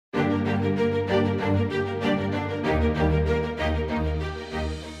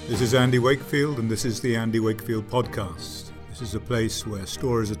This is Andy Wakefield, and this is the Andy Wakefield podcast. This is a place where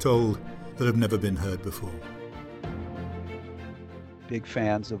stories are told that have never been heard before. Big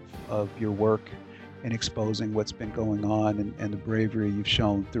fans of your work and exposing what's been going on and the bravery you've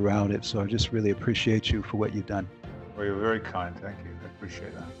shown throughout it. So I just really appreciate you for what you've done. Well, you're very kind. Thank you. I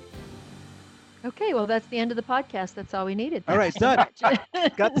appreciate that. Okay, well, that's the end of the podcast. That's all we needed. All right, done.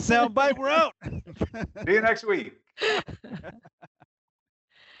 Got the sound bite. We're out. See you next week.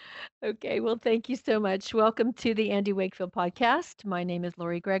 Okay, well, thank you so much. Welcome to the Andy Wakefield podcast. My name is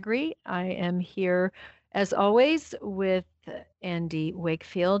Lori Gregory. I am here, as always, with Andy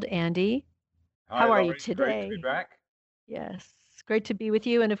Wakefield. Andy, Hi, how are Lori. you today? Great to be back. Yes, great to be with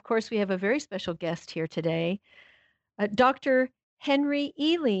you. And of course, we have a very special guest here today, Dr. Henry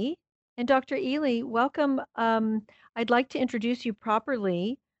Ealy. And Dr. Ealy, welcome. I'd like to introduce you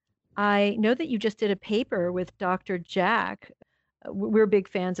properly. I know that you just did a paper with Dr. Jack. We're big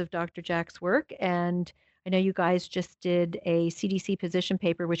fans of Dr. Jack's work, and I know you guys just did a CDC position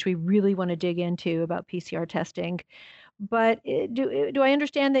paper, which we really want to dig into about PCR testing. But do I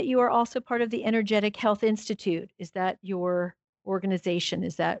understand that you are also part of the Energetic Health Institute? Is that your organization?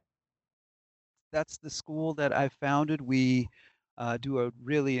 That's the school that I founded. We do a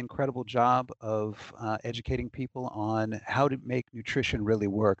really incredible job of educating people on how to make nutrition really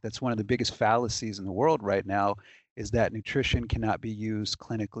work. That's one of the biggest fallacies in the world right now, is that nutrition cannot be used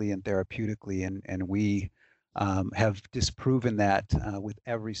clinically and therapeutically, and we have disproven that with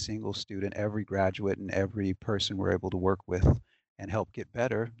every single student, every graduate, and every person we're able to work with and help get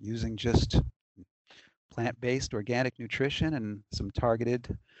better using just plant-based organic nutrition and some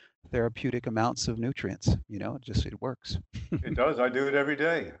targeted therapeutic amounts of nutrients. It works. It does. I do it every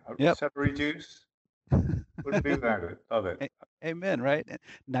day. Yep. Celery juice. Wouldn't be without it. Love it. Amen, right?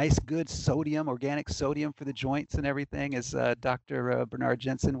 Nice, good sodium, organic sodium for the joints and everything, as Dr. Bernard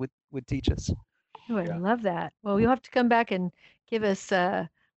Jensen would teach us. Oh, I love that. Well, you'll have to come back and give us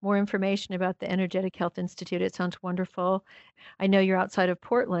more information about the Energetic Health Institute. It sounds wonderful. I know you're outside of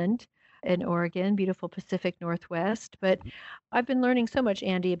Portland in Oregon, beautiful Pacific Northwest, but I've been learning so much,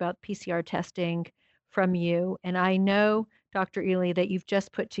 Andy, about PCR testing from you. And I know, Dr. Ealy, that you've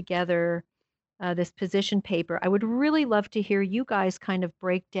just put together this position paper. I would really love to hear you guys kind of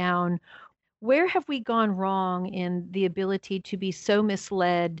break down, where have we gone wrong in the ability to be so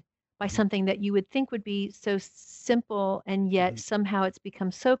misled by something that you would think would be so simple, and yet somehow it's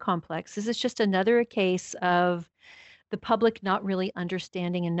become so complex? Is this just another case of the public not really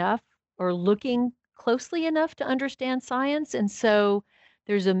understanding enough or looking closely enough to understand science? And so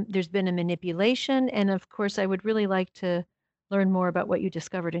there's been a manipulation. And of course, I would really like to learn more about what you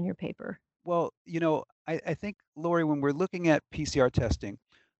discovered in your paper. Well, I think, Lori, when we're looking at PCR testing,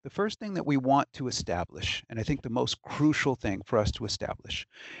 the first thing that we want to establish, and I think the most crucial thing for us to establish,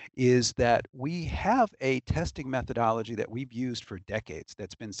 is that we have a testing methodology that we've used for decades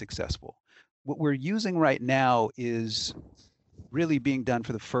that's been successful. What we're using right now is really being done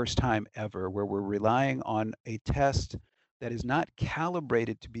for the first time ever, where we're relying on a test that is not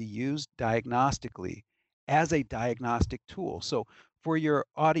calibrated to be used diagnostically as a diagnostic tool. So for your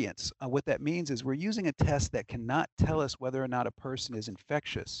audience, what that means is we're using a test that cannot tell us whether or not a person is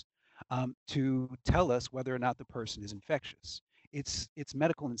infectious to tell us whether or not the person is infectious. It's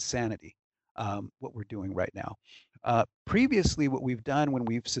medical insanity, what we're doing right now. Previously, what we've done when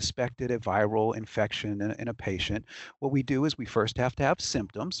we've suspected a viral infection in a patient, what we do is we first have to have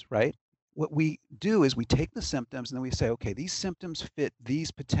symptoms, right? What we do is we take the symptoms and then we say, okay, these symptoms fit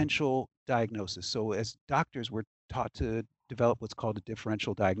these potential diagnoses. So as doctors, we're taught to develop what's called a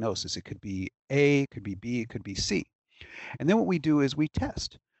differential diagnosis. It could be A, it could be B, it could be C. And then what we do is we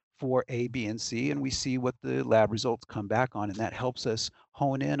test for A, B, and C, and we see what the lab results come back on, and that helps us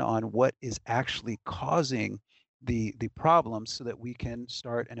hone in on what is actually causing the problem so that we can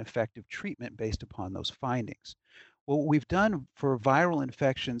start an effective treatment based upon those findings. Well, what we've done for viral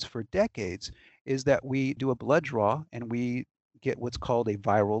infections for decades is that we do a blood draw and we get what's called a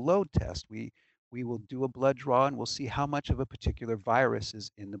viral load test. We will do a blood draw and we'll see how much of a particular virus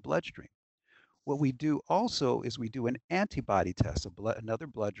is in the bloodstream. What we do also is we do an antibody test, another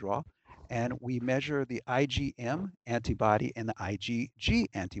blood draw, and we measure the IgM antibody and the IgG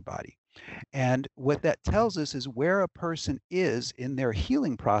antibody. And what that tells us is where a person is in their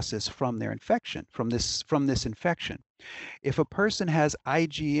healing process from their infection, from this infection. If a person has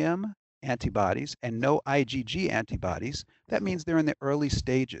IgM antibodies and no IgG antibodies, that means they're in the early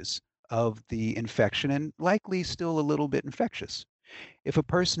stages of the infection and likely still a little bit infectious. If a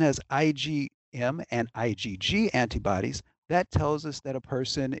person has IgM and IgG antibodies, that tells us that a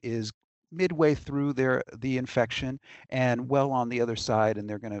person is midway through the infection and well on the other side, and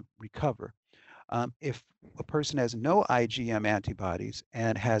they're going to recover. If a person has no IgM antibodies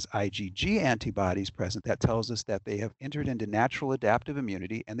and has IgG antibodies present, that tells us that they have entered into natural adaptive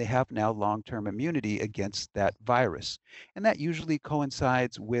immunity and they have now long-term immunity against that virus. And that usually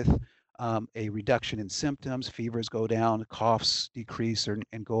coincides with a reduction in symptoms. Fevers go down, coughs decrease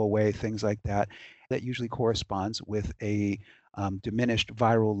and go away, things like that. That usually corresponds with a diminished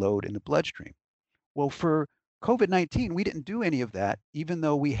viral load in the bloodstream. Well, for COVID-19, we didn't do any of that, even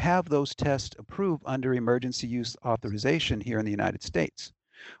though we have those tests approved under emergency use authorization here in the United States.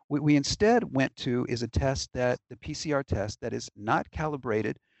 What we instead went to is a test the PCR test that is not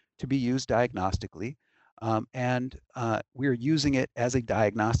calibrated to be used diagnostically. And we're using it as a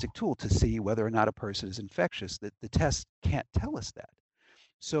diagnostic tool to see whether or not a person is infectious. The test can't tell us that.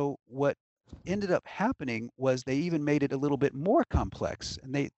 So what ended up happening was they even made it a little bit more complex,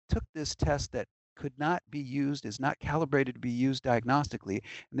 and they took this test that could not be used, is not calibrated to be used diagnostically,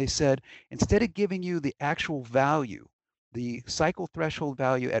 and they said, instead of giving you the actual value, the cycle threshold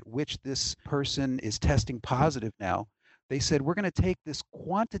value at which this person is testing positive now, they said, we're going to take this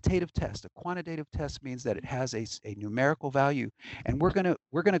quantitative test. A quantitative test means that it has a numerical value, and we're going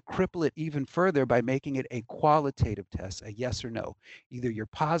to cripple it even further by making it a qualitative test, a yes or no. Either you're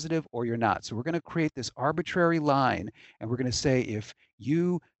positive or you're not. So we're going to create this arbitrary line, and we're going to say, if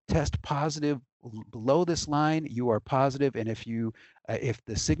you test positive below this line, you are positive, and if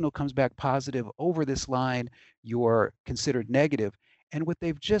the signal comes back positive over this line, you are considered negative. And what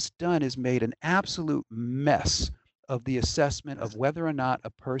they've just done is made an absolute mess of the assessment of whether or not a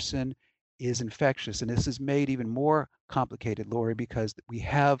person is infectious. And this is made even more complicated, Lori, because we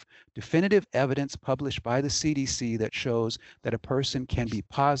have definitive evidence published by the CDC that shows that a person can be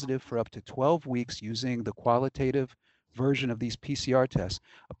positive for up to 12 weeks using the qualitative version of these PCR tests.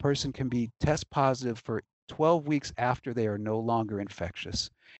 A person can be test positive for 12 weeks after they are no longer infectious.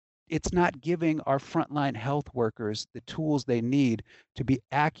 It's not giving our frontline health workers the tools they need to be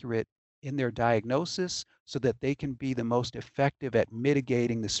accurate in their diagnosis so that they can be the most effective at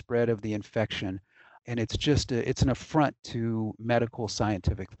mitigating the spread of the infection. And it's an affront to medical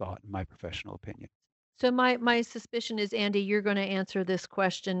scientific thought, in my professional opinion. So my suspicion is, Andy, you're going to answer this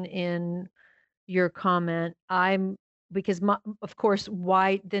question in your comment. Because of course,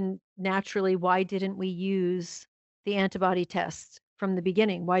 why didn't we use the antibody tests from the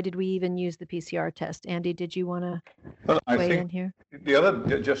beginning? Why did we even use the PCR test? Andy, did you want to weigh in here? The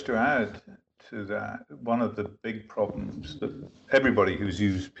other, just to add to that, one of the big problems that everybody who's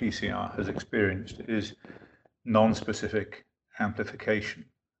used PCR has experienced is non-specific amplification,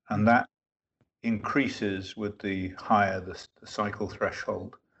 and that increases with the higher the cycle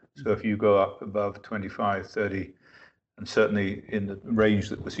threshold. So if you go up above 25, 30, and certainly in the range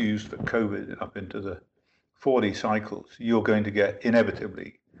that was used for COVID up into the 40 cycles, you're going to get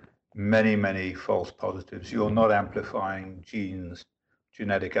inevitably many, many false positives. You're not amplifying genes,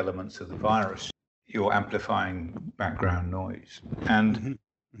 genetic elements of the virus. You're amplifying background noise. And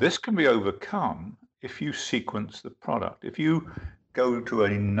this can be overcome if you sequence the product. If you go to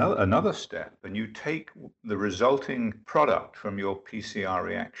another step and you take the resulting product from your PCR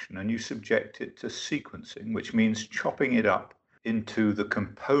reaction and you subject it to sequencing, which means chopping it up into the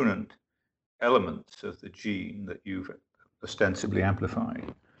component elements of the gene that you've ostensibly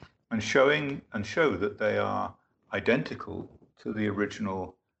amplified, and show that they are identical to the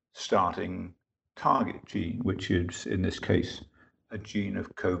original starting target gene, which is in this case a gene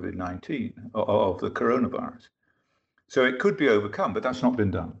of COVID-19, of the coronavirus. So it could be overcome, but that's not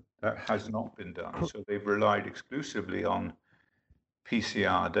been done. That has not been done. So they've relied exclusively on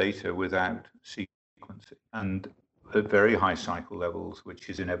PCR data without sequencing and at very high cycle levels, which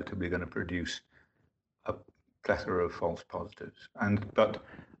is inevitably going to produce a plethora of false positives. But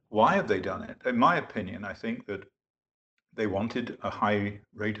why have they done it? In my opinion, I think that they wanted a high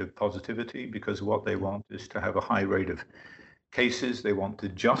rate of positivity because what they want is to have a high rate of cases. They want to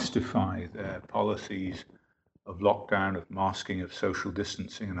justify their policies of lockdown, of masking, of social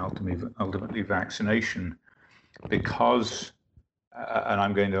distancing, and ultimately vaccination, because, and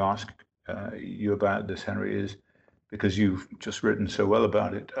I'm going to ask you about this, Henry, is because you've just written so well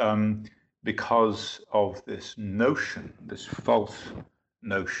about it, because of this notion, this false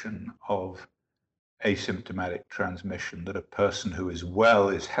notion of asymptomatic transmission, that a person who is well,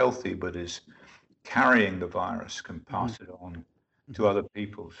 is healthy, but is carrying the virus can pass it on to other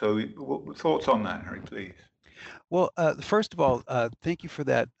people. So thoughts on that, Henry, please? Well, first of all, thank you for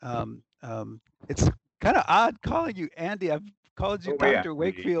that. It's kind of odd calling you Andy. I've called you Dr.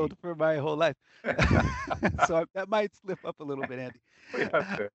 Wakefield for my whole life. So that might slip up a little bit, Andy. We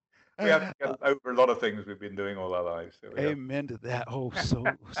have to. We have to get over a lot of things we've been doing all our lives. So Amen to that. Oh,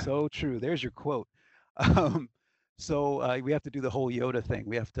 so true. There's your quote. Um, we have to do the whole Yoda thing.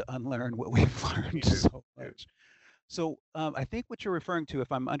 We have to unlearn what we've learned so much. So I think what you're referring to,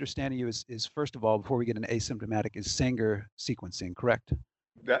 if I'm understanding you, is first of all, before we get into asymptomatic, is Sanger sequencing, correct?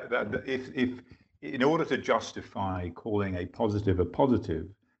 if in order to justify calling a positive,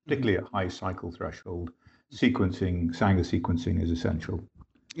 particularly at high cycle threshold, Sanger sequencing is essential.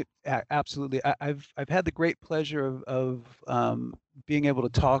 Absolutely. I've had the great pleasure of being able to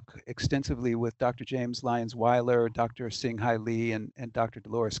talk extensively with Dr. James Lyons-Weiler, Dr. Sing-Hai Lee, and Dr.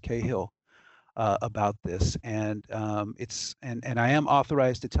 Dolores Cahill about this. And I am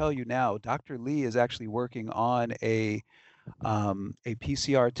authorized to tell you now, Dr. Lee is actually working on a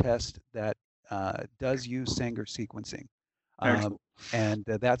PCR test that does use Sanger sequencing. And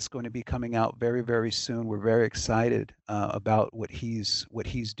that's going to be coming out very, very soon. We're very excited about what he's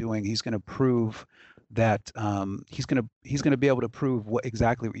doing. He's going to prove that he's going to be able to prove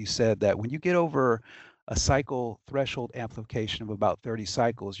exactly what you said, that when you get over a cycle threshold amplification of about 30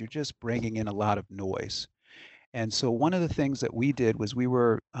 cycles, you're just bringing in a lot of noise. And so one of the things that we did was we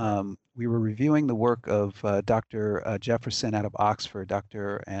were reviewing the work of Dr. Jefferson out of Oxford.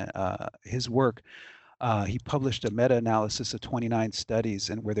 His work. He published a meta-analysis of 29 studies,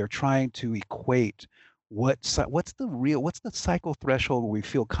 and where they're trying to equate what's the cycle threshold where we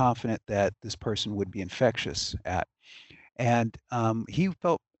feel confident that this person would be infectious at. And he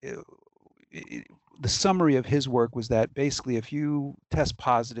felt the summary of his work was that basically if you test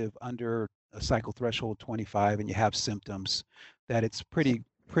positive under a cycle threshold 25 and you have symptoms, that it's pretty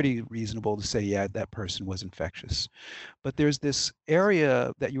reasonable to say, yeah, that person was infectious. But there's this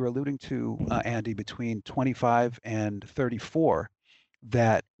area that you were alluding to, Andy, between 25 and 34,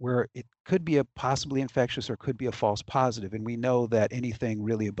 that where it could be a possibly infectious or could be a false positive. And we know that anything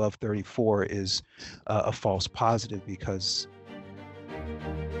really above 34 is a false positive because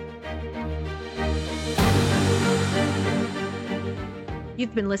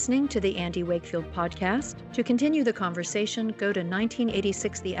You've been listening to the Andy Wakefield podcast. To continue the conversation, go to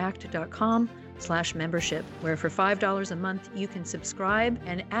 1986theact.com/membership, where for $5 a month you can subscribe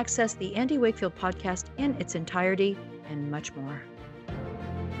and access the Andy Wakefield podcast in its entirety and much more.